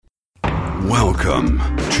Welcome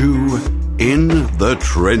to In the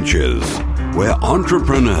Trenches, where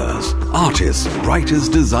entrepreneurs, artists, writers,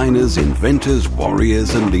 designers, inventors,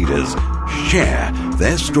 warriors, and leaders share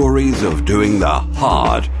their stories of doing the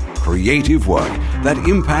hard, creative work that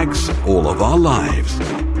impacts all of our lives.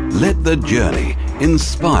 Let the journey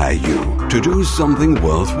inspire you to do something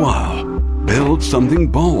worthwhile, build something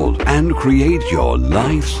bold, and create your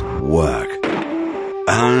life's work.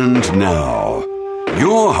 And now,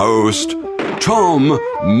 your host, Tom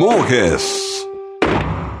Morkis.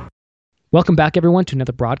 Welcome back, everyone, to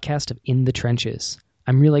another broadcast of In the Trenches.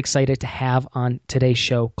 I'm really excited to have on today's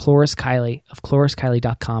show Cloris Kiley of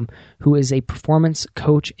ClorisKiley.com, who is a performance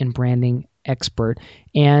coach and branding expert.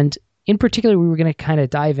 And in particular, we were going to kind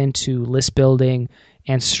of dive into list building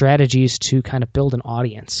and strategies to kind of build an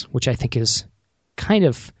audience, which I think is kind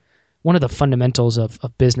of one of the fundamentals of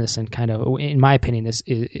business, and kind of, in my opinion,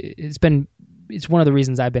 it's one of the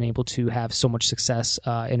reasons I've been able to have so much success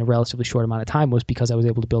in a relatively short amount of time, was because I was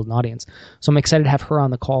able to build an audience. So I'm excited to have her on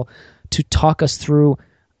the call to talk us through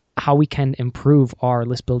how we can improve our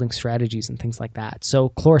list building strategies and things like that. So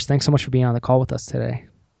Cloris, thanks so much for being on the call with us today.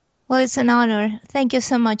 Well, it's an honor. Thank you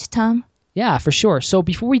so much, Tom. Yeah, for sure. So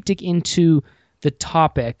before we dig into the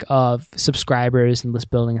topic of subscribers and list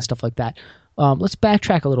building and stuff like that, let's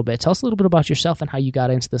backtrack a little bit. Tell us a little bit about yourself and how you got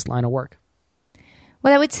into this line of work.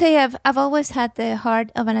 Well, I would say I've always had the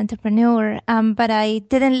heart of an entrepreneur, but I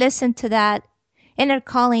didn't listen to that inner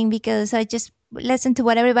calling because I just listened to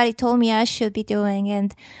what everybody told me I should be doing.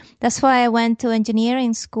 And that's why I went to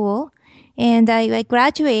engineering school, and I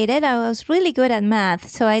graduated. I was really good at math,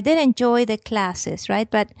 so I did enjoy the classes, right?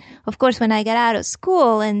 But of course, when I got out of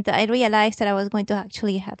school and I realized that I was going to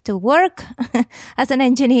actually have to work as an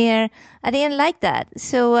engineer, I didn't like that.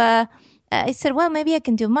 So I said, well, maybe I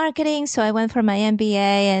can do marketing. So I went for my MBA,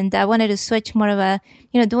 and I wanted to switch more of a,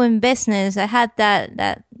 doing business. I had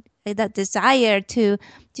that desire to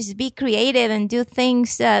just be creative and do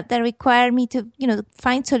things that require me to,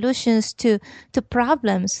 find solutions to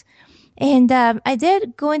problems. And I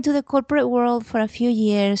did go into the corporate world for a few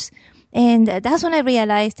years. And that's when I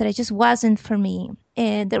realized that it just wasn't for me.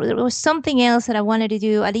 And there was something else that I wanted to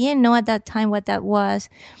do. I didn't know at that time what that was.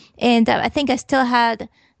 And I think I still had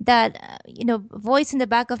that, voice in the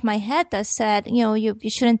back of my head that said, you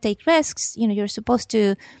shouldn't take risks. You're supposed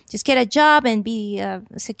to just get a job and be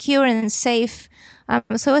secure and safe.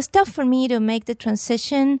 So it was tough for me to make the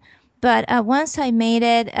transition. But once I made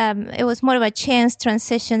it, it was more of a chance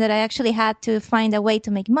transition that I actually had to find a way to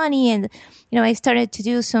make money. And, I started to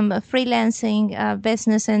do some freelancing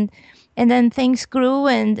business, and then things grew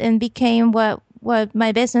and became what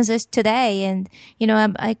my business is today. And,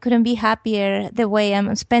 I couldn't be happier the way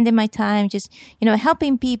I'm spending my time just,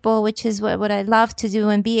 helping people, which is what I love to do,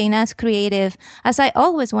 and being as creative as I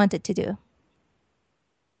always wanted to do.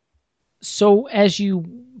 So as you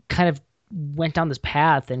kind of went down this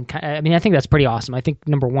path, and I think that's pretty awesome. I think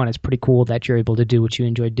number one, it's pretty cool that you're able to do what you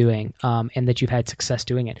enjoy doing, and that you've had success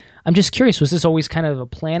doing it. I'm just curious, was this always kind of a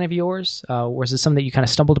plan of yours? Or was it something that you kind of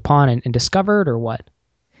stumbled upon and discovered, or what?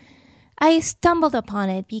 I stumbled upon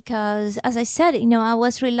it because, as I said, I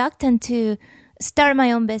was reluctant to start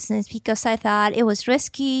my own business because I thought it was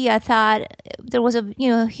risky. I thought there was a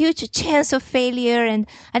huge chance of failure, and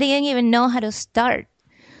I didn't even know how to start.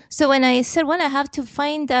 So when I said, well, I have to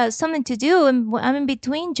find something to do, and I'm in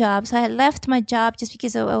between jobs. I had left my job just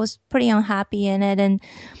because I was pretty unhappy in it, and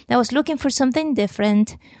I was looking for something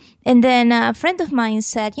different. And then a friend of mine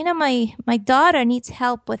said, my daughter needs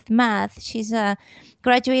help with math. She's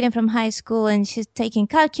graduating from high school, and she's taking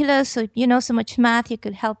calculus. So so much math, you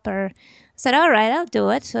could help her. I said, all right, I'll do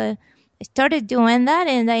it. So I started doing that,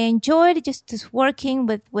 and I enjoyed just working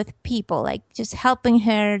with people, like just helping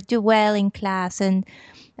her do well in class. And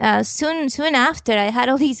soon after, I had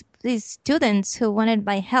all these students who wanted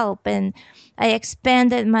my help, and I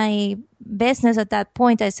expanded my business at that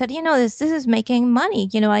point. I said, this is making money.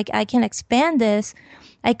 I can expand this.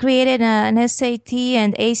 I created an SAT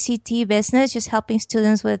and ACT business, just helping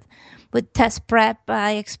students with test prep.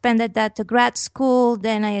 I expanded that to grad school.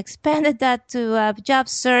 Then I expanded that to job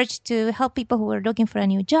search to help people who were looking for a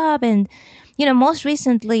new job. And, most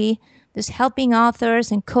recently, just helping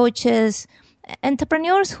authors and coaches,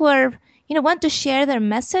 entrepreneurs who are, want to share their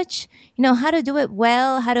message, how to do it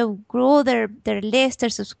well, how to grow their list, their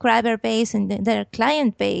subscriber base, and their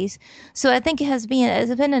client base. So I think it's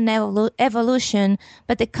been an evolution,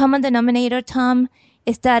 but the common denominator, Tom,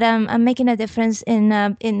 is that I'm making a difference in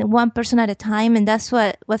one person at a time, and that's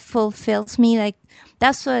what fulfills me. Like,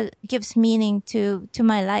 that's what gives meaning to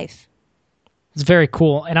my life. It's very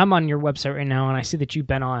cool. And I'm on your website right now, and I see that you've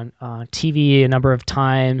been on TV a number of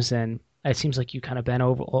times, and it seems like you kind of been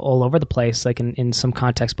all over the place, like in some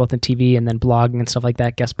context, both in TV and then blogging and stuff like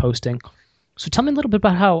that, guest posting. So tell me a little bit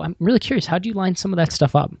about I'm really curious, how do you line some of that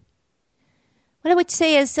stuff up? What I would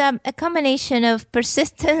say is a combination of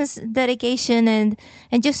persistence, dedication, and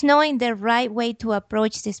just knowing the right way to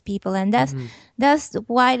approach these people. And that's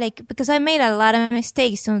why, like, because I made a lot of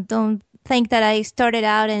mistakes. So don't think that I started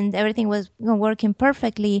out and everything was working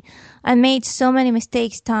perfectly. I made so many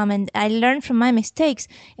mistakes, Tom, and I learned from my mistakes.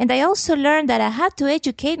 And I also learned that I had to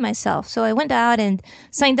educate myself. So I went out and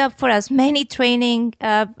signed up for as many training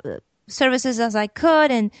services as I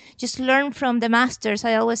could and just learn from the masters.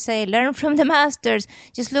 I always say, learn from the masters.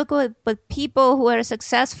 Just look at what people who are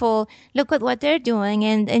successful, look at what they're doing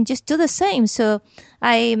and just do the same. So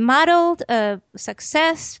I modeled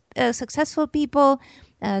successful people,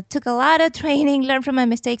 took a lot of training, learned from my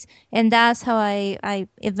mistakes, and that's how I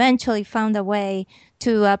eventually found a way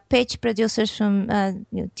to pitch producers from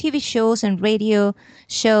TV shows and radio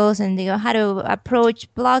shows, and how to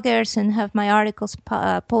approach bloggers and have my articles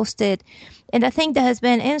posted. And I think that has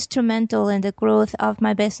been instrumental in the growth of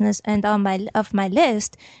my business and of my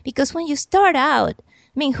list, because when you start out,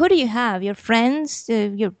 I mean, who do you have? Your friends,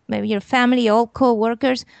 maybe your family, all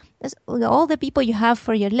co-workers, all the people you have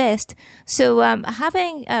for your list. So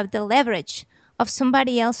having the leverage of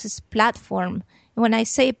somebody else's platform. When I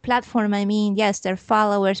say platform, I mean, yes, their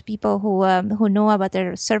followers, people who know about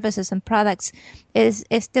their services and products, is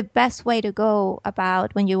the best way to go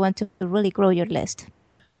about when you want to really grow your list.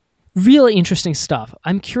 Really interesting stuff.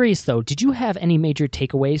 I'm curious, though, did you have any major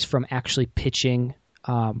takeaways from actually pitching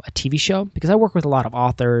a TV show? Because I work with a lot of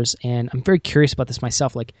authors, and I'm very curious about this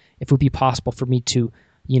myself, like if it would be possible for me to,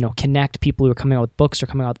 connect people who are coming out with books or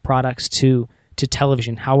coming out with products to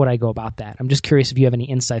television. How would I go about that? I'm just curious if you have any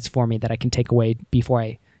insights for me that I can take away before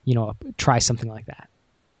I, try something like that.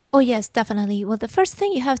 Oh, yes, definitely. Well, the first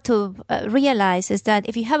thing you have to realize is that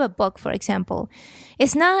if you have a book, for example,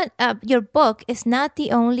 it's not your book is not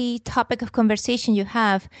the only topic of conversation you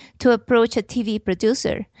have to approach a TV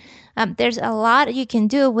producer. There's a lot you can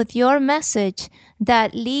do with your message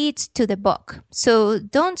that leads to the book. So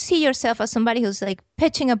don't see yourself as somebody who's like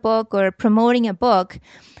pitching a book or promoting a book.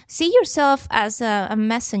 See yourself as a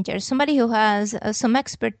messenger, somebody who has some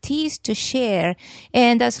expertise to share.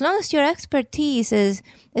 And as long as your expertise is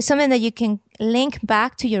something that you can link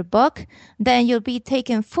back to your book, then you'll be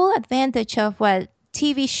taking full advantage of what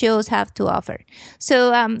TV shows have to offer.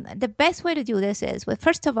 So the best way to do this is, well,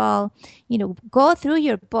 first of all, go through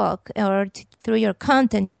your book or through your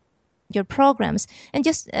content, your programs, and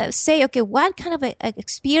just say, okay, what kind of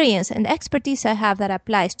experience and expertise I have that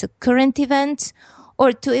applies to current events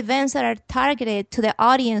or to events that are targeted to the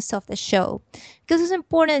audience of the show. Because it's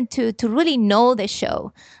important to really know the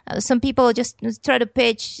show. Some people just try to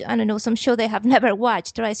pitch, some show they have never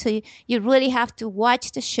watched, right? So you really have to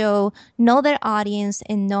watch the show, know their audience,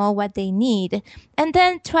 and know what they need. And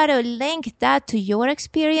then try to link that to your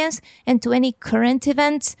experience and to any current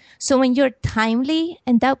events. So when you're timely,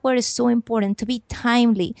 and that word is so important, to be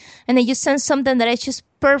timely, and then you send something that is just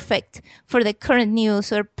perfect for the current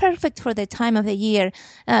news or perfect for the time of the year.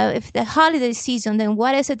 If the holiday season, then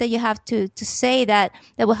what is it that you have to say that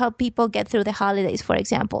will help people get through the holidays, for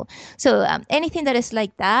example? So anything that is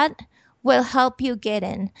like that will help you get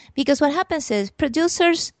in. Because what happens is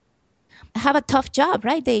producers have a tough job,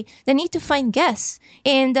 right? They need to find guests,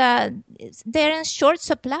 and they're in short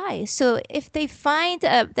supply. So if they find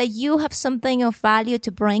that you have something of value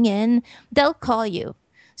to bring in, they'll call you.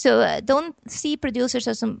 So don't see producers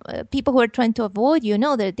as some people who are trying to avoid you.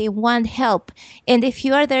 No, that they want help. And if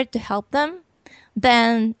you are there to help them,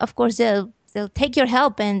 then, of course, they'll take your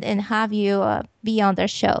help and have you be on their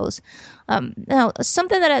shows. Now,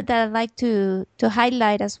 something that I'd like to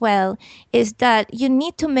highlight as well is that you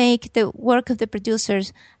need to make the work of the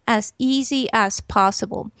producers as easy as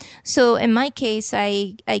possible. So in my case,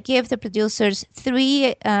 I give the producers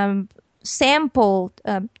 3 sample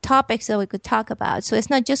topics that we could talk about. So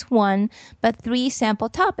it's not just one, but 3 sample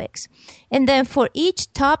topics. And then for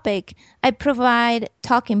each topic, I provide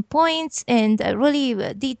talking points and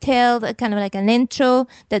really detailed, kind of like an intro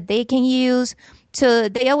that they can use. So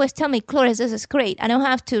they always tell me, Cloris, this is great. I don't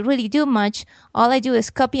have to really do much. All I do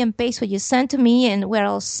is copy and paste what you send to me and we're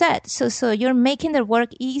all set. So you're making their work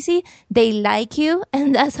easy. They like you,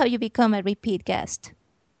 and that's how you become a repeat guest.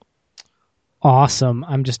 Awesome.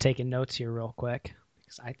 I'm just taking notes here real quick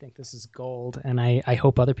because I think this is gold, and I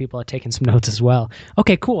hope other people are taking some notes as well.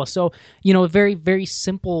 Okay, cool. So, very, very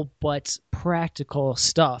simple but practical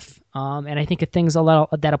stuff. And I think things a lot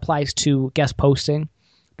that applies to guest posting,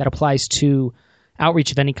 that applies to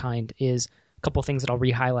outreach of any kind, is a couple of things that I'll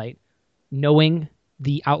re-highlight. Knowing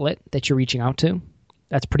the outlet that you're reaching out to.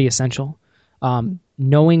 That's pretty essential.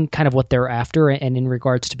 Knowing kind of what they're after, and in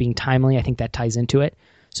regards to being timely, I think that ties into it.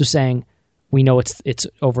 So saying, we know it's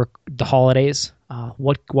over the holidays.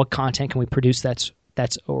 What content can we produce that's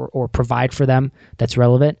or provide for them that's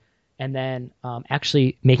relevant, and then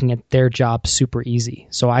actually making it their job super easy.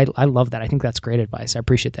 So I love that. I think that's great advice. I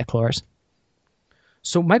appreciate that, Cloris.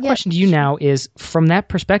 So my question to you now is, from that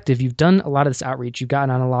perspective, you've done a lot of this outreach. You've gotten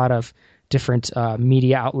on a lot of different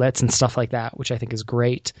media outlets and stuff like that, which I think is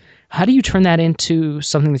great. How do you turn that into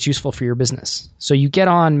something that's useful for your business? So you get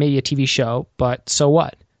on maybe a TV show, but so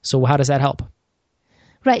what? So how does that help?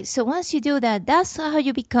 Right. So once you do that, that's how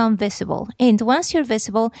you become visible. And once you're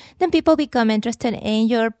visible, then people become interested in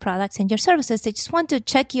your products and your services. They just want to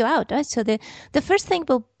check you out, right? So the first thing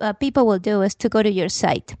people will do is to go to your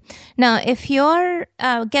site. Now, if you're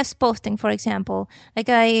guest posting, for example, like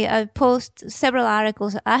I post several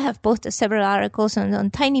articles, I have posted several articles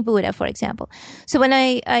on Tiny Buddha, for example. So when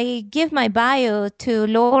I give my bio to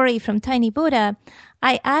Lori from Tiny Buddha,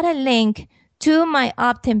 I add a link to my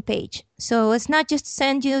opt-in page. So it's not just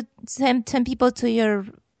send people to your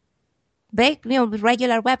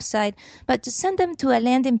regular website, but to send them to a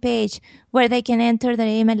landing page where they can enter their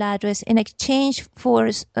email address in exchange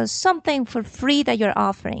for something for free that you're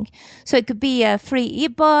offering. So it could be a free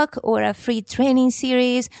ebook or a free training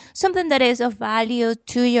series, something that is of value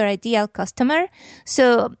to your ideal customer.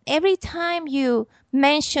 So every time you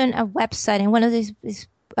mention a website in one of these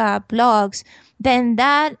blogs, then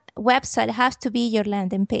that website has to be your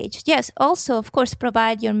landing page. Yes, also, of course,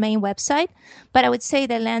 provide your main website, but I would say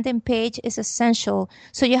the landing page is essential.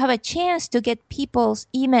 So you have a chance to get people's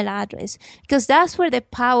email address, because that's where the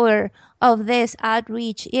power of this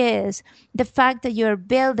outreach is. The fact that you're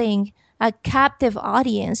building a captive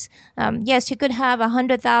audience. Yes, you could have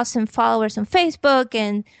 100,000 followers on Facebook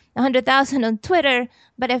and 100,000 on Twitter,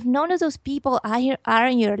 but if none of those people are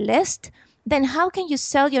on your list, then how can you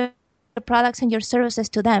sell your products and your services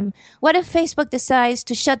to them? What if Facebook decides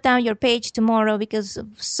to shut down your page tomorrow because of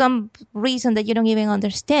some reason that you don't even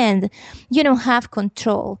understand? You don't have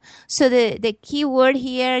control. So the key word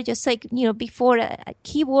here, just like before, a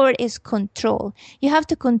key word is control. You have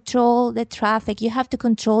to control the traffic. You have to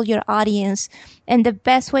control your audience. And the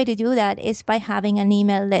best way to do that is by having an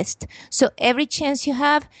email list. So every chance you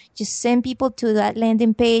have, just send people to that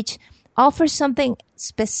landing page, offer something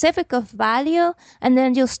specific of value, and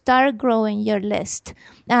then you'll start growing your list.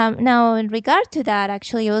 Now, in regard to that,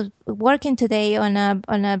 actually, I was working today on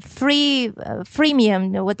a free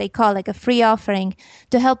freemium, what they call like a free offering,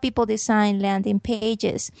 to help people design landing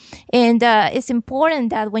pages. And it's important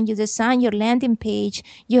that when you design your landing page,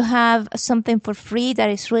 you have something for free that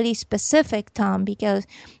is really specific, Tom, because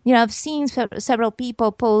I've seen several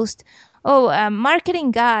people post, a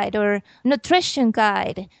marketing guide or nutrition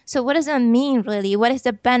guide. So what does that mean, really? What is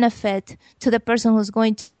the benefit to the person who's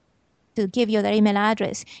going to give you their email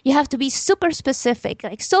address? You have to be super specific,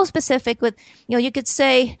 like so specific with, you could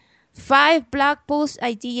say 5 blog post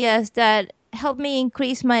ideas that help me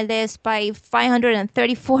increase my list by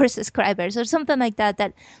 534 subscribers or something like that,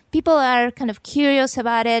 that people are kind of curious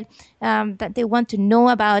about it, that they want to know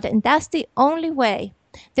about. And that's the only way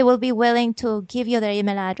they will be willing to give you their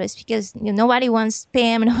email address, because nobody wants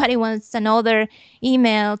spam, nobody wants another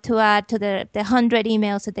email to add to the 100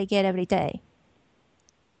 emails that they get every day.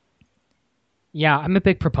 Yeah, I'm a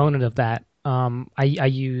big proponent of that. I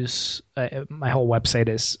use my whole website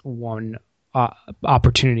as one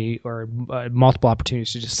opportunity or multiple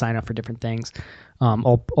opportunities to just sign up for different things,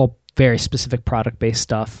 all very specific product-based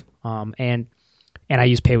stuff, and I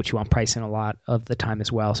use pay what you want pricing a lot of the time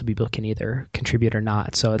as well, so people can either contribute or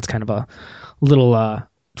not. So it's kind of a little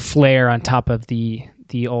flair on top of the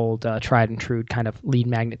old tried and true kind of lead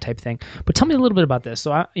magnet type thing. But tell me a little bit about this.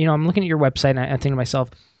 So I'm looking at your website and I think to myself,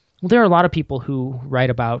 well, there are a lot of people who write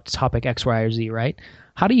about topic X, Y, or Z, right?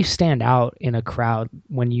 How do you stand out in a crowd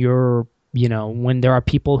when you're when there are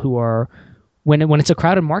people who are when it's a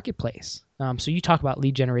crowded marketplace? So you talk about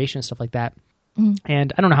lead generation and stuff like that,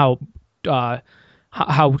 and I don't know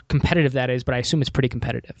how competitive that is, but I assume it's pretty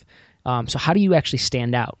competitive. So how do you actually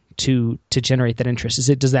stand out to generate that interest?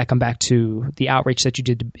 Does that come back to the outreach that you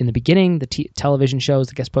did in the beginning, the television shows,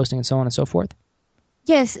 the guest posting, and so on and so forth?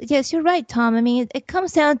 Yes, you're right, Tom. I mean, it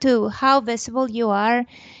comes down to how visible you are,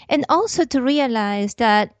 and also to realize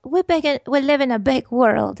that we live in a big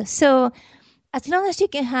world. So as long as you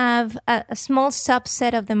can have a small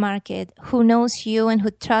subset of the market who knows you and who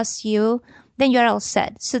trusts you, then you're all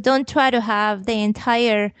set. So don't try to have the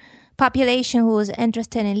entire population who is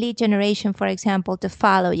interested in lead generation, for example, to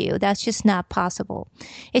follow you. That's just not possible.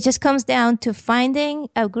 It just comes down to finding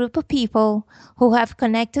a group of people who have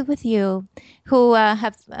connected with you, who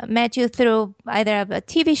have met you through either a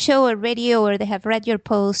TV show or radio, or they have read your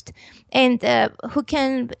post, and who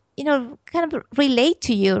can kind of relate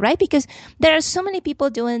to you, right? Because there are so many people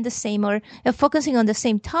doing the same or focusing on the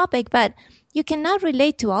same topic, but you cannot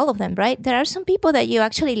relate to all of them, right? There are some people that you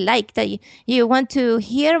actually like, that you want to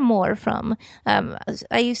hear more from.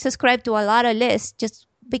 I subscribe to a lot of lists just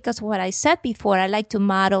because of what I said before. I like to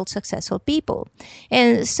model successful people.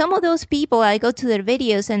 And some of those people, I go to their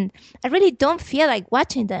videos and I really don't feel like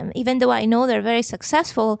watching them, even though I know they're very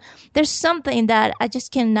successful. There's something that I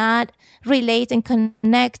just cannot relate and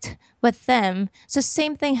connect with them. So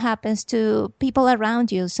same thing happens to people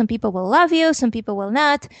around you. Some people will love you, some people will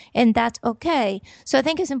not, and that's okay. So I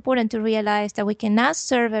think it's important to realize that we cannot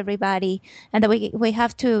serve everybody, and that we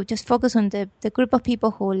have to just focus on the group of people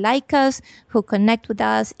who like us, who connect with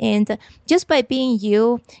us, and just by being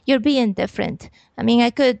you, you're being different. I mean,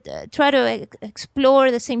 I could try to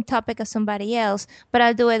explore the same topic as somebody else, but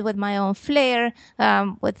I'll do it with my own flair,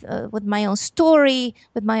 with my own story,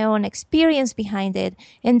 with my own experience behind it.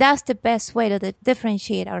 And that's the best way to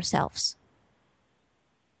differentiate ourselves.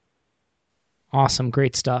 Awesome.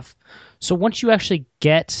 Great stuff. So once you actually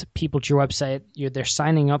get people to your website, they're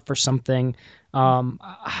signing up for something,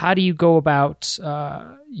 how do you go about,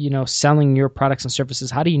 selling your products and services?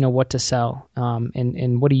 How do you know what to sell?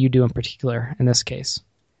 And what do you do in particular in this case?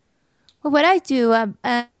 Well, what I do,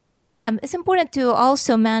 it's important to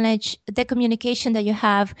also manage the communication that you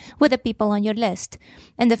have with the people on your list.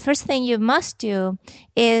 And the first thing you must do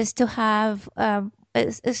is to have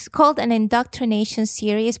it's called an indoctrination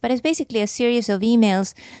series, but it's basically a series of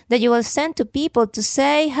emails that you will send to people to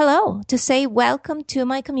say hello, to say welcome to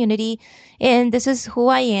my community, and this is who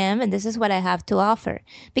I am, and this is what I have to offer.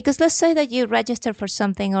 Because let's say that you register for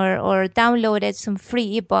something or downloaded some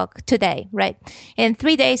free ebook today, right? In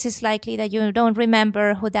 3 days, it's likely that you don't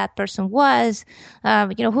remember who that person was.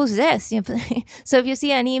 Who's this? So if you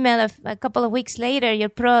see an email a couple of weeks later, you'll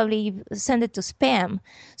probably send it to spam.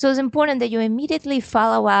 So it's important that you immediately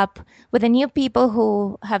follow up with the new people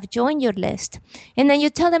who have joined your list. And then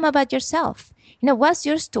you tell them about yourself. What's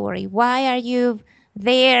your story? Why are you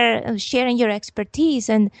there sharing your expertise?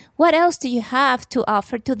 And what else do you have to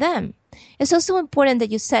offer to them? It's also important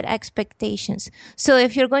that you set expectations. So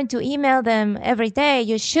if you're going to email them every day,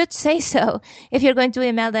 you should say so. If you're going to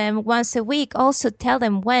email them once a week, also tell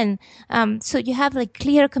them when. So you have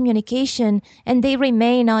clear communication and they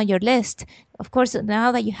remain on your list. Of course,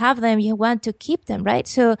 now that you have them, you want to keep them, right?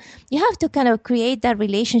 So you have to kind of create that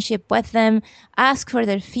relationship with them, ask for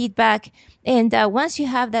their feedback. And once you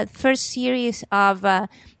have that first series of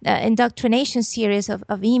indoctrination series of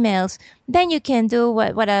emails, then you can do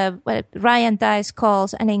what Ryan Dice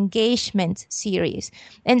calls an engagement series.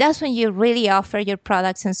 And that's when you really offer your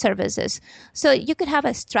products and services. So you could have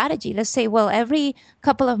a strategy. Let's say, well, every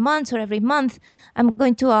couple of months or every month, I'm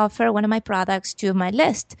going to offer one of my products to my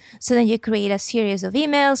list. So then you create a series of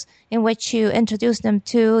emails in which you introduce them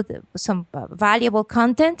to some valuable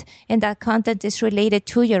content, and that content is related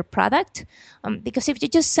to your product. Because if you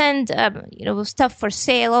just send stuff for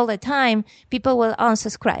sale all the time, people will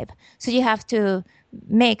unsubscribe. So you have to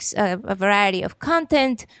mix a variety of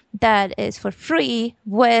content that is for free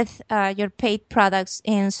with your paid products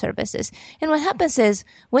and services. And what happens is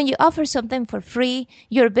when you offer something for free,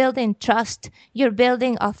 you're building trust, you're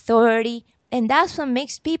building authority, and that's what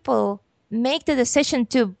makes people make the decision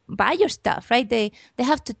to buy your stuff, right? They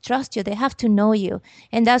have to trust you. They have to know you.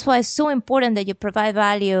 And that's why it's so important that you provide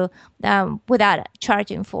value without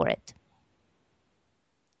charging for it.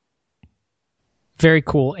 Very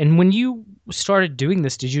cool. And when you started doing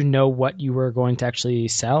this, did you know what you were going to actually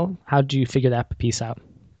sell? How did you figure that piece out?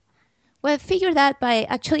 Well, I figured that by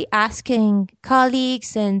actually asking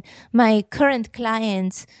colleagues and my current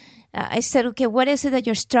clients. I said, okay, what is it that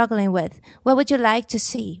you're struggling with? What would you like to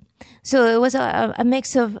see? So it was a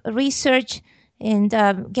mix of research and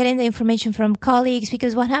getting the information from colleagues,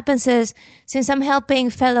 because what happens is, since I'm helping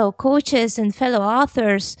fellow coaches and fellow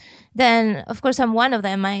authors, then of course I'm one of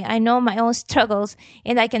them. I know my own struggles,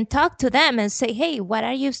 and I can talk to them and say, hey, what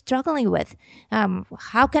are you struggling with?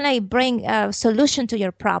 How can I bring a solution to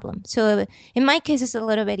your problem? So in my case, it's a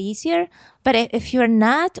little bit easier. But if you're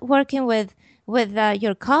not working with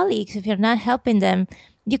your colleagues, if you're not helping them,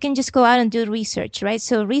 you can just go out and do research, right?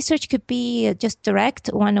 So research could be just direct,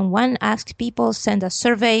 one-on-one, ask people, send a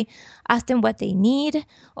survey, ask them what they need.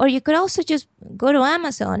 Or you could also just go to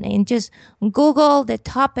Amazon and just Google the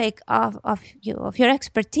topic of your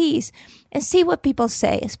expertise and see what people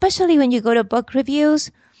say, especially when you go to book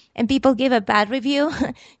reviews and people give a bad review.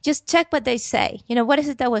 Just check what they say. What is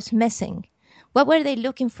it that was missing? What were they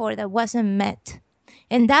looking for that wasn't met?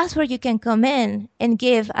 And that's where you can come in and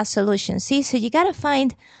give a solution. See, so you got to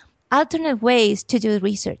find alternate ways to do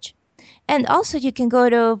research. And also you can go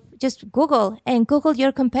to just Google and Google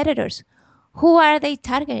your competitors. Who are they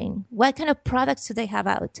targeting? What kind of products do they have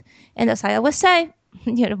out? And as I always say,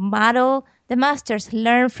 model the masters,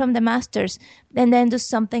 learn from the masters, and then do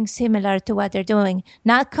something similar to what they're doing.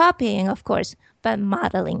 Not copying, of course, but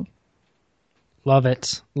modeling. Love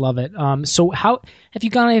it. Love it. So how have you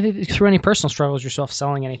gone through any personal struggles yourself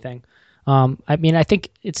selling anything? I think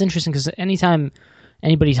it's interesting because anytime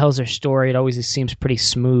anybody tells their story, it always seems pretty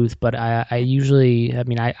smooth. But I usually, at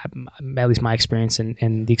least my experience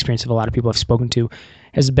and the experience of a lot of people I've spoken to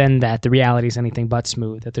has been that the reality is anything but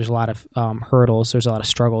smooth, that there's a lot of hurdles, there's a lot of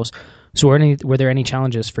struggles. So were there any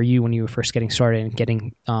challenges for you when you were first getting started and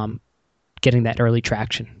getting that early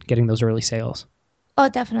traction, getting those early sales? Oh,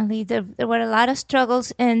 definitely. There were a lot of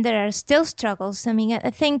struggles, and there are still struggles. I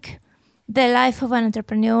think the life of an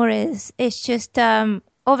entrepreneur is just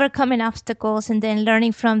overcoming obstacles and then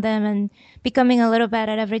learning from them and becoming a little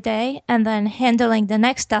better every day, and then handling the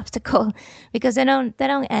next obstacle because they don't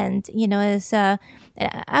end.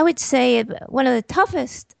 I would say one of the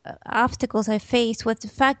toughest obstacles I faced was the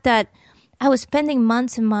fact that I was spending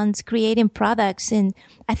months and months creating products, and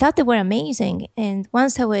I thought they were amazing. And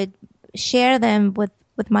once I would share them with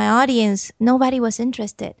my audience, nobody was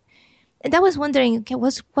interested. And I was wondering, okay,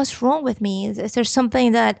 what's wrong with me? Is there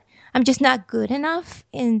something that I'm just not good enough?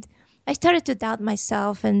 And I started to doubt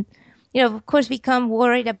myself and, of course, become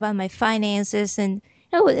worried about my finances. And,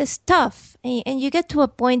 it's tough. And you get to a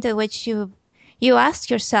point at which you ask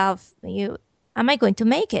yourself, am I going to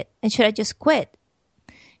make it? And should I just quit?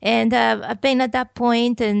 And I've been at that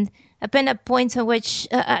point, and I've been at points in which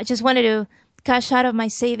I just wanted to cash out of my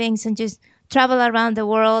savings and just travel around the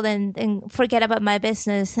world and forget about my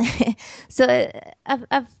business. So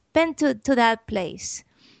I've been to that place.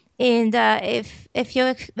 And if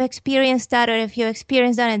you experience that, or if you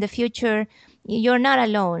experience that in the future, you're not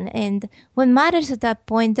alone. And what matters at that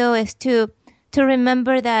point, though, is to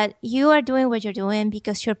remember that you are doing what you're doing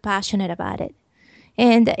because you're passionate about it.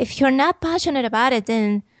 And if you're not passionate about it,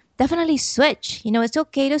 then definitely switch. It's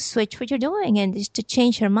okay to switch what you're doing and just to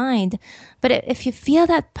change your mind. But if you feel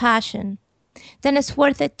that passion, then it's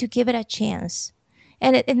worth it to give it a chance.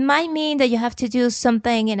 And it might mean that you have to do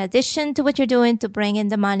something in addition to what you're doing to bring in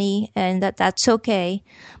the money, and that's okay.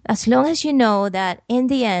 As long as you know that in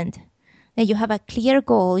the end, that you have a clear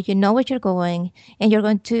goal, you know what you're going, and you're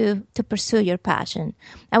going to pursue your passion.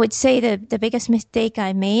 I would say that the biggest mistake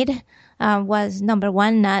I made was, number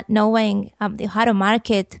one, not knowing how to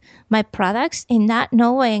market my products and not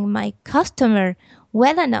knowing my customer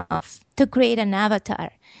well enough to create an avatar.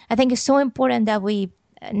 I think it's so important that we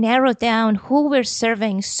narrow down who we're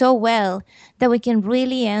serving so well that we can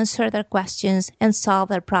really answer their questions and solve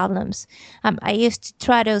their problems. I used to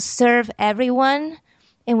try to serve everyone,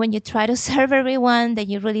 and when you try to serve everyone, then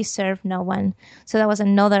you really serve no one. So that was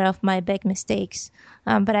another of my big mistakes.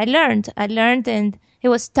 But I learned, and it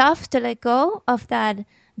was tough to let go of that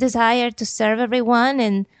desire to serve everyone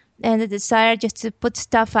and the desire just to put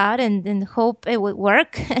stuff out and hope it would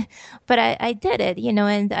work. But I did it,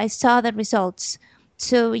 and I saw the results.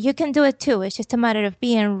 So you can do it too. It's just a matter of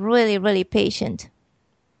being really, really patient.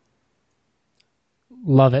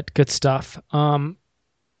 Love it. Good stuff.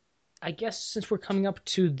 I guess since we're coming up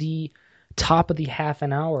to the top of the half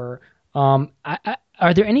an hour, are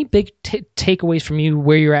there any big takeaways from you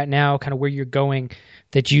where you're at now, kind of where you're going,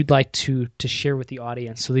 that you'd like to share with the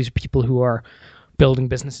audience? So these are people who are building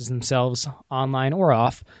businesses themselves, online or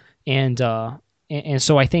off, and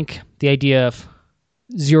so I think the idea of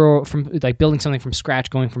building something from scratch,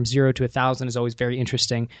 going from 0 to 1,000 is always very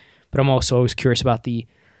interesting. But I'm also always curious about the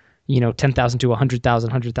 10,000 to 100,000,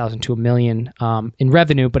 100,000 to 1 million in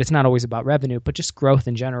revenue, but it's not always about revenue, but just growth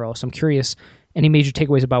in general. So I'm curious, any major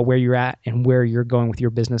takeaways about where you're at and where you're going with your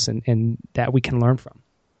business and that we can learn from?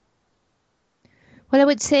 Well, I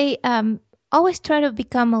would say always try to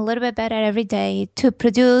become a little bit better every day, to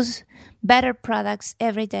produce better products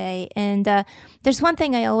every day. And there's one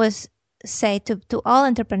thing I always say to all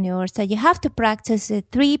entrepreneurs that you have to practice the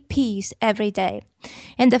 3 P's every day.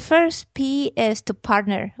 And the first P is to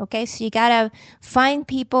partner. Okay. So you got to find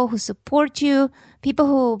people who support you, people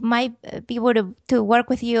who might be able to work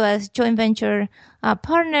with you as joint venture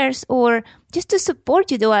partners, or just to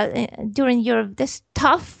support you during this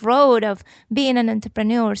tough road of being an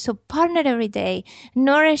entrepreneur. So partner every day,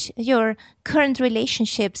 nourish your current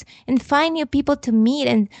relationships, and find new people to meet,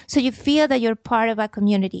 and so you feel that you're part of a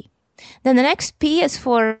community. Then the next P is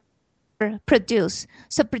for produce.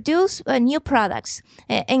 So produce new products,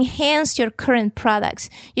 enhance your current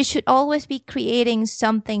products. You should always be creating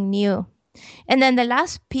something new. And then the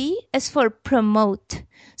last P is for promote.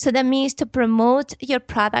 So that means to promote your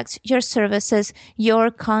products, your services,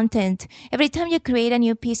 your content. Every time you create a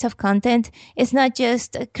new piece of content, it's not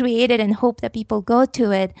just created and hope that people go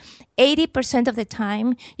to it. 80% of the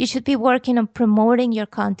time, you should be working on promoting your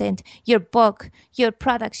content, your book, your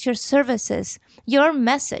products, your services, your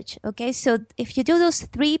message. Okay, so if you do those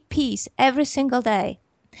 3 P's every single day,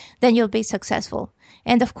 then you'll be successful.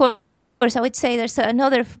 And of course, I would say there's a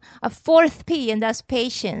 4th P, and that's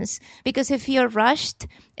patience. Because if you're rushed,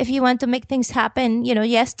 if you want to make things happen,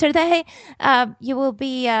 yesterday, you will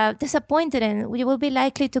be disappointed and you will be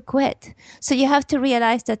likely to quit. So you have to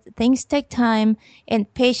realize that things take time,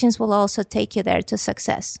 and patience will also take you there to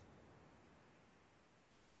success.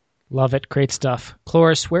 Love it. Great stuff.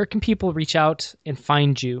 Cloris, where can people reach out and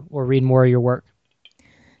find you or read more of your work?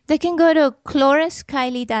 They can go to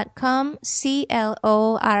ClorisKylie.com,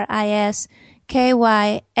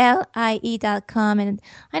 ClorisKylie.com. And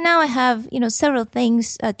now I have, several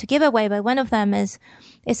things to give away, but one of them is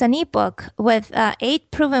an ebook with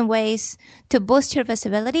 8 proven ways to boost your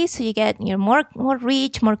visibility, so you get more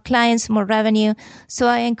reach, more clients, more revenue. So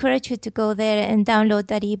I encourage you to go there and download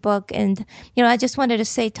that ebook. And I just wanted to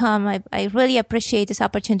say, Tom, I really appreciate this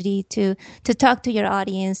opportunity to talk to your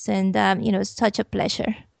audience, and it's such a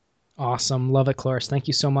pleasure. Awesome. Love it, Cloris. Thank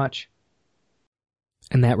you so much.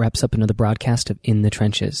 And that wraps up another broadcast of In the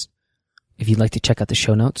Trenches. If you'd like to check out the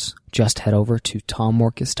show notes, just head over to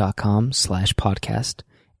tommorkes.com/podcast,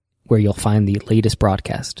 where you'll find the latest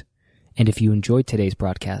broadcast. And if you enjoyed today's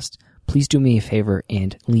broadcast, please do me a favor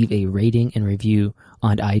and leave a rating and review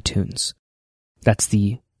on iTunes. That's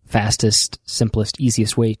the fastest, simplest,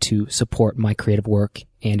 easiest way to support my creative work,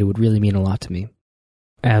 and it would really mean a lot to me.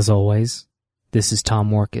 As always, this is Tom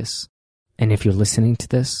Morkes, and if you're listening to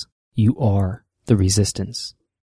this, you are the resistance.